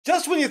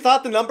Just when you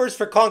thought the numbers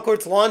for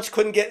Concord's launch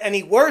couldn't get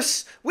any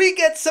worse, we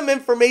get some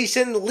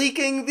information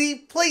leaking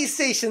the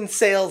PlayStation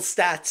sales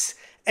stats.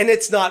 And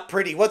it's not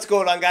pretty. What's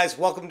going on, guys?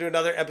 Welcome to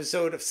another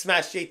episode of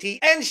Smash JT.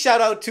 And shout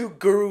out to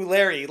Guru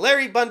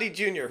Larry Bundy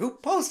Jr., who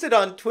posted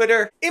on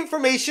Twitter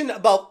information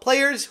about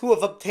players who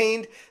have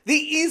obtained the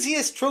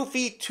easiest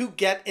trophy to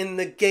get in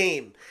the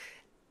game.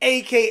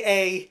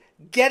 AKA,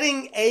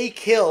 getting a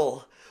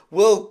kill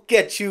will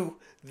get you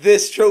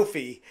this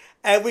trophy.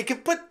 And we can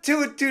put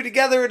two and two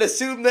together and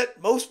assume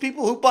that most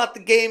people who bought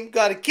the game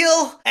got a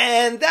kill.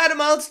 And that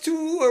amounts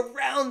to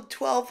around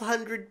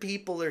 1,200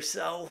 people or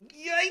so.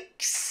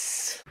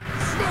 Yikes.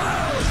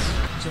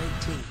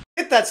 JT.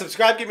 Hit that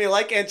subscribe, give me a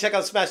like, and check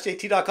out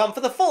SmashJT.com for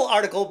the full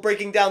article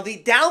breaking down the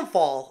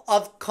downfall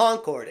of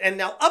Concord. And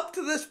now up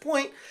to this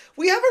point,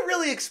 we haven't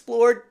really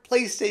explored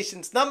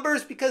PlayStation's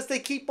numbers because they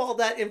keep all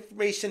that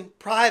information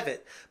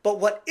private.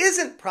 But what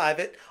isn't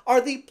private are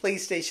the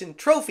PlayStation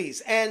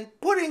trophies. And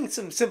putting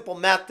some simple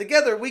math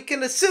together, we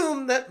can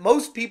assume that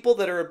most people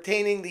that are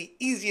obtaining the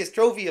easiest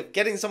trophy of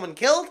getting someone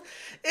killed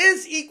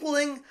is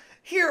equaling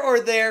here or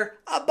there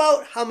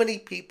about how many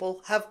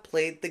people have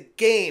played the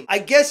game. I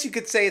guess you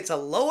could say it's a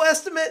low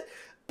estimate,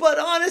 but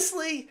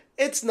honestly,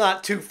 it's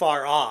not too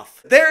far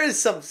off. There is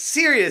some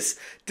serious,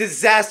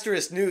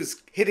 disastrous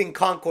news hitting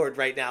Concord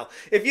right now.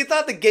 If you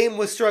thought the game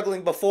was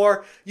struggling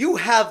before, you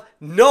have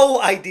no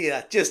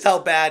idea just how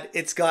bad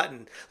it's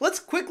gotten. Let's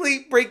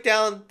quickly break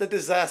down the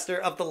disaster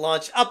of the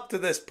launch up to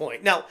this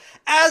point. Now,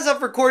 as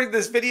of recording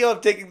this video, I'm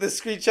taking this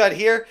screenshot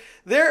here,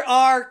 there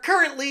are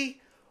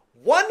currently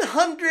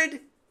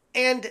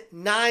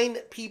 109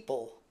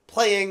 people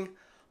playing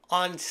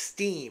on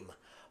Steam.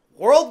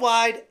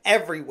 Worldwide,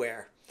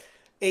 everywhere.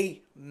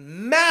 A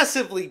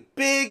massively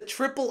big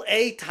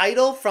AAA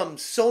title from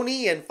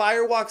Sony and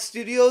Firewalk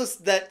Studios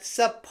that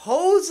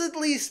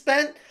supposedly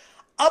spent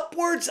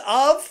upwards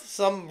of,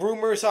 some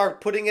rumors are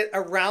putting it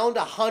around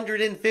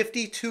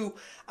 150 to,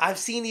 I've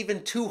seen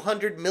even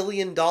 $200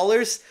 million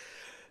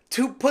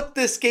to put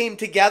this game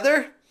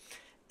together.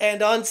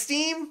 And on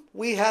Steam,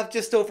 we have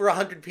just over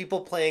 100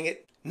 people playing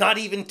it. Not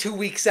even 2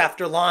 weeks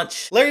after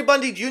launch. Larry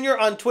Bundy Jr.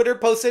 on Twitter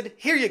posted,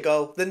 here you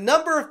go, the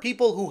number of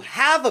people who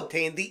have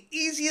obtained the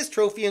easiest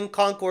trophy in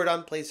Concord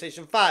on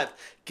PlayStation 5.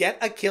 Get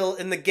a kill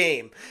in the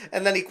game.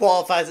 And then he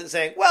qualifies it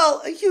saying,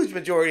 well, a huge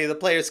majority of the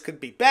players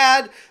could be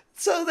bad,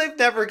 so they've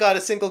never got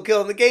a single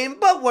kill in the game,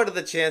 but what are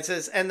the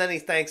chances? And then he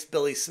thanks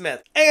Billy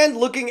Smith. And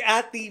looking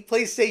at the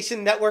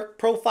PlayStation Network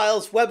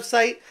Profiles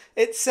website,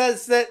 it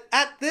says that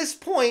at this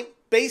point,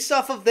 based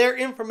off of their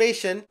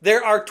information,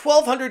 there are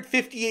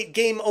 1,258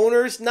 game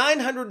owners,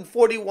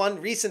 941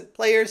 recent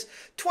players,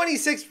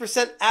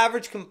 26%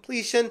 average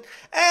completion,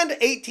 and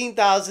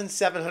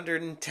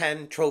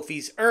 18,710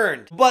 trophies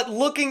earned. But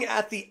looking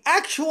at the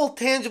actual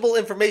tangible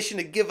information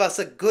to give us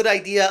a good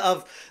idea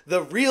of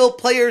the real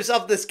players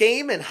of this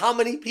game and how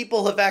many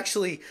people have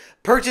actually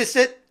purchased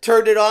it,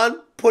 turned it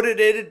on, put it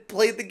in, and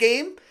played the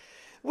game,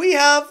 we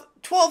have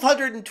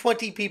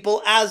 1,220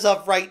 people as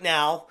of right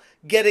now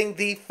getting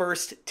the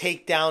first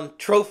takedown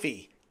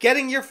trophy,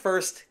 getting your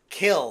first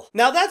kill.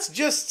 Now that's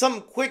just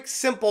some quick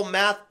simple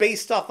math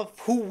based off of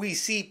who we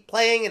see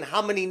playing and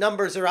how many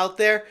numbers are out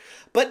there.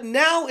 But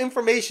now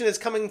information is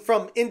coming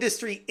from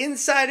industry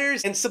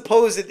insiders and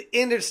supposed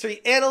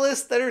industry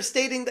analysts that are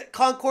stating that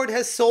Concord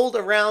has sold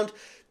around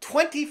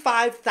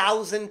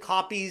 25,000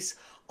 copies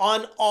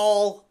on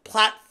all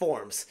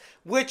platforms,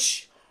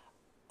 which,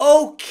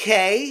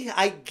 okay,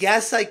 I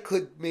guess I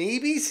could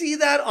maybe see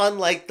that on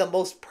like the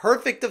most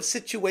perfect of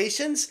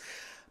situations.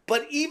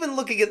 But even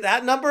looking at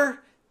that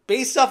number,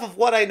 based off of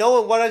what I know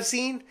and what I've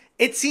seen,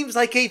 it seems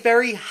like a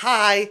very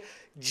high,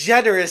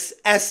 generous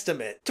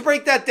estimate. To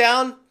break that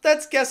down,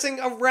 that's guessing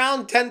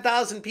around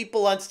 10,000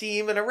 people on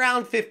Steam and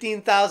around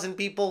 15,000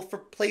 people for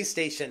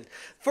PlayStation,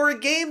 for a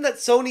game that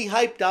Sony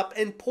hyped up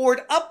and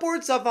poured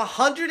upwards of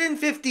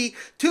 $150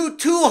 to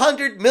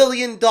 $200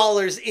 million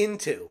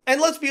into.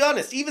 And let's be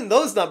honest, even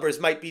those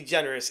numbers might be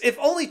generous. If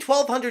only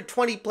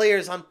 1,220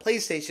 players on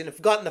PlayStation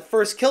have gotten the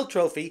first kill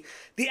trophy,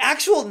 the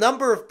actual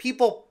number of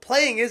people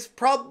playing is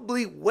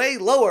probably way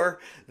lower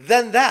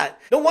than that.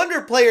 No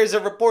wonder players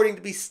are reporting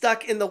to be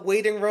stuck in the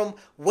waiting room,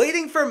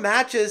 waiting for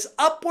matches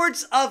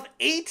upwards of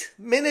 8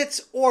 minutes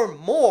or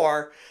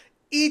more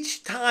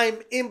each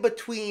time in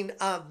between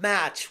a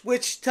match,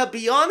 which, to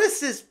be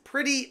honest, is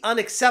pretty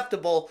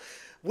unacceptable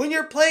when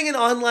you're playing an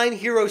online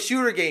hero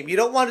shooter game. You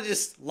don't want to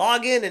just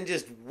log in and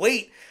just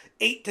wait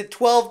 8 to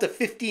 12 to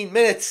 15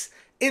 minutes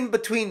in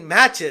between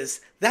matches.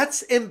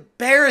 That's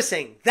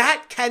embarrassing.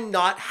 That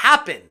cannot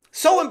happen.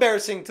 So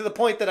embarrassing to the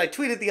point that I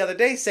tweeted the other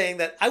day saying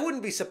that I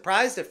wouldn't be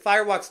surprised if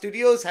Firewalk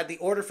Studios had the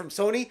order from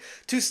Sony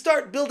to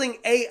start building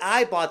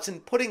AI bots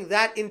and putting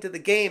that into the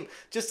game,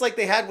 just like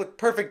they had with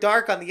Perfect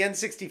Dark on the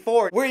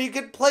N64, where you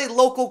could play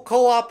local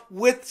co-op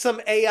with some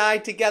AI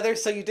together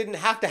so you didn't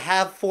have to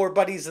have 4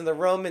 buddies in the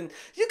room and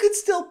you could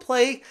still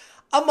play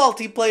a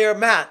multiplayer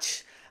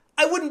match.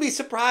 I wouldn't be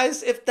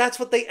surprised if that's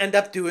what they end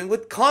up doing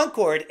with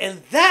Concord,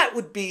 and that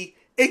would be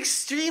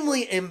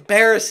extremely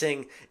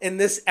embarrassing in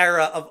this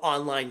era of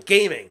online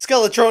gaming.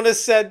 Skeletronus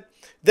said,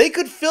 they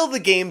could fill the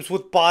games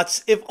with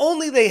bots if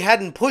only they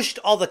hadn't pushed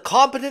all the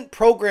competent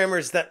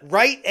programmers that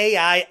write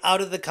AI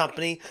out of the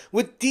company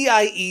with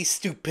DIE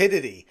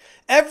stupidity.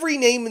 Every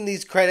name in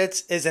these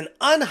credits is an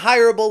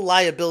unhireable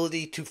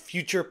liability to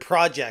future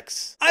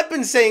projects. I've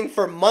been saying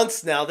for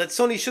months now that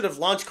Sony should have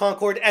launched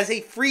Concord as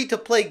a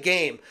free-to-play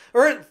game,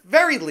 or at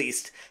very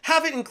least,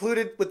 have it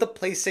included with the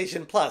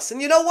PlayStation Plus.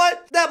 And you know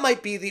what? That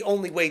might be the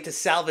only way to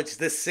salvage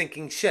this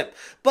sinking ship.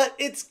 But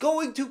it's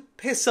going to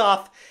piss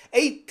off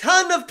a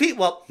ton of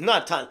people, well,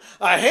 not a ton,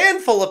 a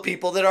handful of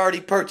people that already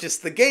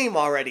purchased the game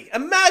already.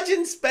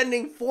 Imagine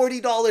spending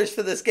 $40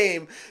 for this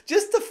game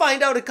just to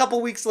find out a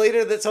couple weeks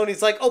later that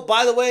Sony's like, oh,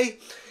 by the way,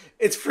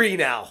 it's free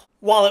now.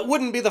 While it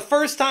wouldn't be the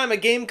first time a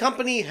game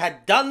company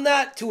had done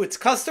that to its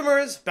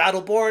customers,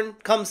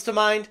 Battleborn comes to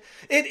mind,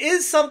 it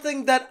is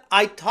something that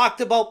I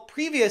talked about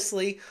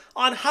previously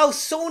on how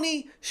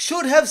Sony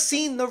should have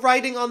seen the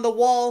writing on the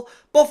wall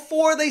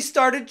before they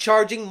started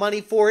charging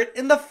money for it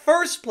in the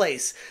first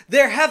place.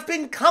 There have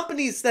been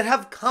companies that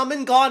have come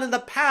and gone in the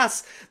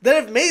past that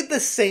have made the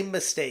same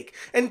mistake,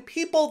 and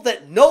people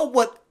that know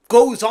what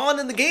goes on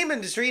in the game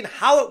industry and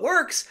how it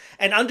works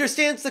and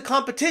understands the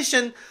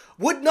competition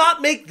would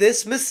not make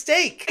this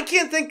mistake. I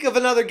can't think of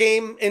another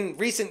game in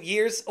recent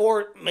years,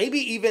 or maybe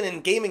even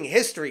in gaming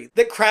history,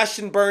 that crashed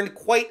and burned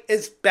quite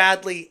as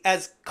badly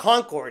as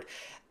Concord.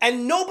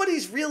 And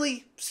nobody's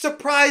really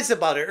surprised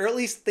about it, or at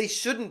least they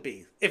shouldn't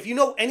be. If you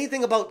know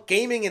anything about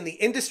gaming in the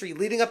industry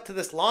leading up to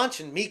this launch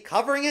and me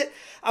covering it,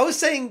 I was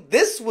saying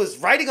this was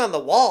writing on the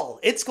wall.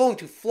 It's going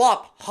to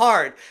flop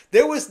hard.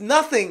 There was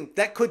nothing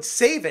that could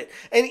save it.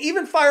 And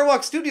even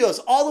Firewalk Studios,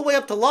 all the way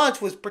up to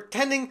launch, was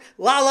pretending,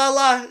 la la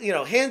la, you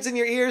know, hands in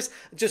your ears,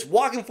 just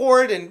walking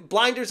forward and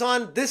blinders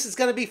on, this is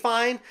going to be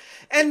fine.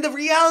 And the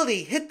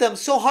reality hit them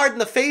so hard in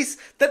the face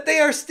that they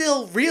are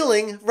still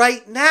reeling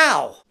right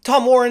now.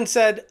 Tom Warren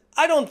said,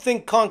 I don't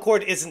think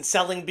Concord isn't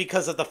selling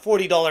because of the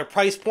 $40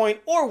 price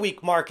point or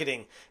weak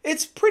marketing.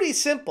 It's pretty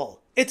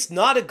simple. It's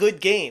not a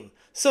good game,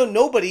 so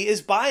nobody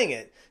is buying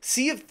it.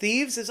 Sea of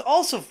Thieves is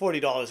also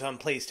 $40 on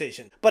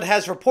PlayStation, but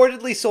has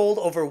reportedly sold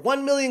over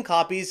 1 million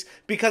copies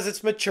because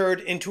it's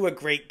matured into a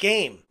great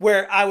game.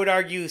 Where I would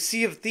argue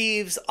Sea of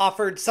Thieves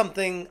offered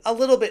something a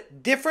little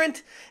bit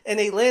different in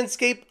a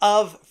landscape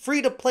of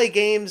free-to-play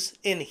games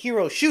in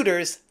hero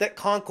shooters that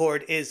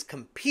Concord is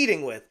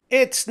competing with.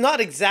 It's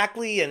not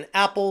exactly an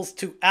apples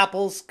to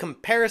apples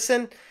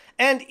comparison,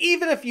 and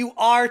even if you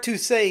are to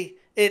say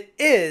it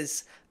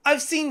is,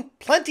 I've seen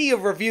plenty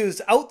of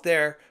reviews out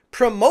there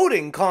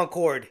promoting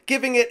Concord,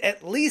 giving it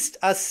at least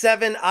a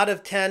 7 out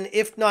of 10,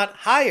 if not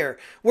higher,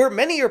 where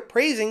many are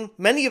praising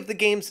many of the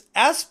game's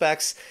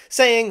aspects,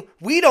 saying,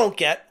 we don't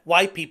get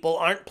why people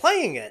aren't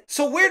playing it.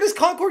 So where does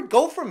Concord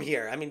go from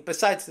here? I mean,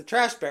 besides the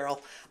trash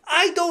barrel,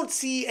 I don't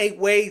see a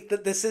way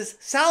that this is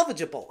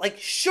salvageable. Like,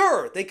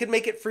 sure, they could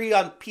make it free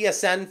on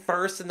PSN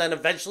first and then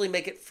eventually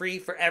make it free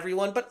for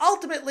everyone, but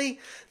ultimately,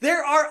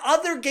 there are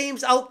other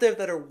games out there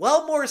that are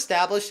well more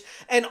established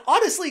and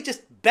honestly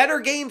just better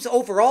games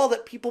overall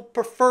that people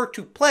prefer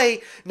to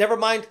play, never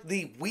mind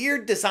the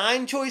weird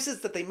design choices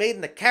that they made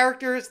in the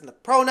characters and the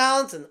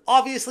pronouns and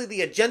obviously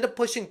the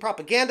agenda-pushing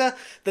propaganda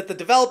that the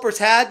developers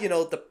had, you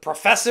know, the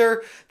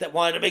professor that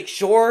wanted to make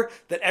sure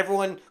that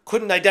everyone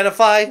couldn't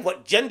identify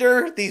what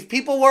gender these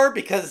people were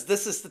because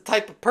this is the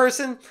type of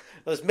person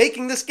that was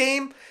making this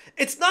game.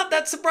 It's not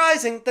that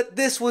surprising that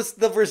this was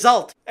the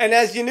result. And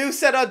as Yanu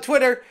said on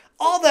Twitter,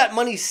 all that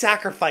money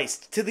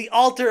sacrificed to the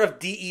altar of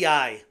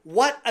DEI.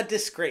 What a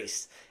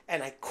disgrace.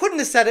 And I couldn't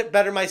have said it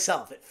better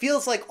myself. It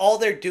feels like all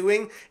they're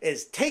doing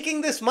is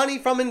taking this money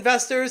from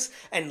investors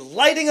and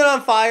lighting it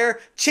on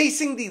fire,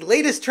 chasing the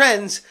latest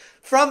trends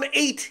from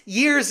 8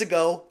 years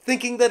ago,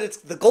 thinking that it's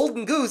the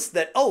golden goose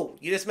that, oh,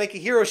 you just make a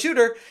hero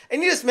shooter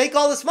and you just make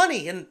all this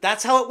money and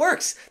that's how it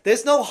works.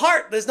 There's no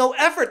heart, there's no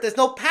effort, there's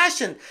no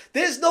passion,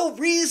 there's no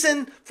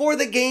reason for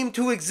the game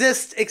to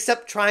exist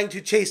except trying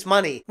to chase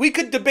money. We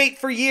could debate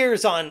for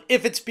years on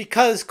if it's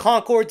because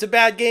Concord's a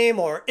bad game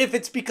or if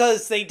it's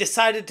because they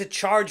decided to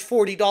charge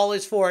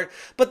 $40 for it,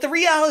 but the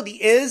reality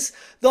is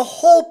the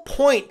whole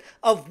point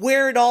of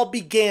where it all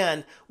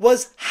began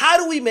was how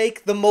do we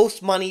make the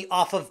most money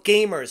off of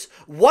gamers?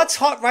 What's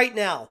hot right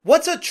now?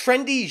 What's a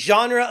trendy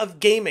genre of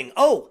gaming?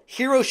 Oh,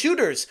 hero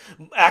shooters.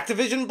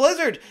 Activision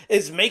Blizzard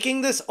is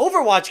making this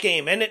Overwatch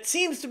game and it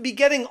seems to be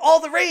getting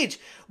all the rage.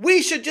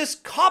 We should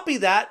just copy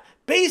that,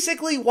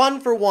 basically one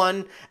for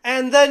one,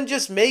 and then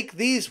just make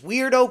these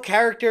weirdo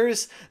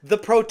characters the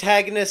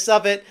protagonists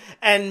of it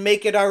and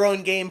make it our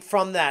own game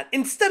from that.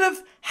 Instead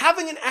of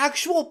having an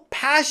actual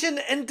passion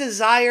and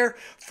desire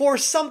for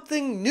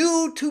something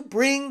new to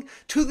bring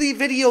to the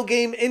video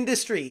game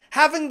industry.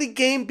 Having the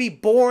game be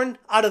born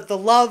out of the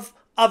love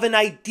of an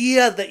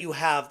idea that you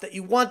have that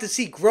you want to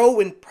see grow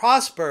and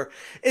prosper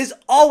is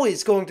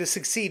always going to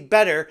succeed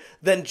better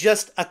than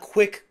just a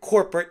quick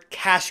corporate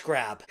cash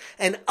grab.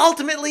 And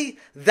ultimately,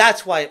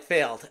 that's why it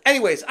failed.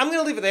 Anyways, I'm going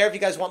to leave it there. If you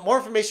guys want more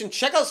information,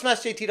 check out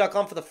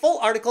smashjt.com for the full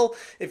article.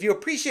 If you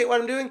appreciate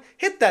what I'm doing,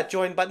 hit that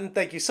join button.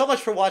 Thank you so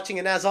much for watching,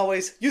 and as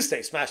always, you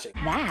stay smashing.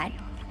 That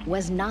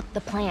was not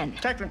the plan.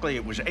 Technically,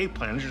 it was a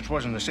plan, it just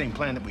wasn't the same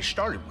plan that we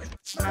started with.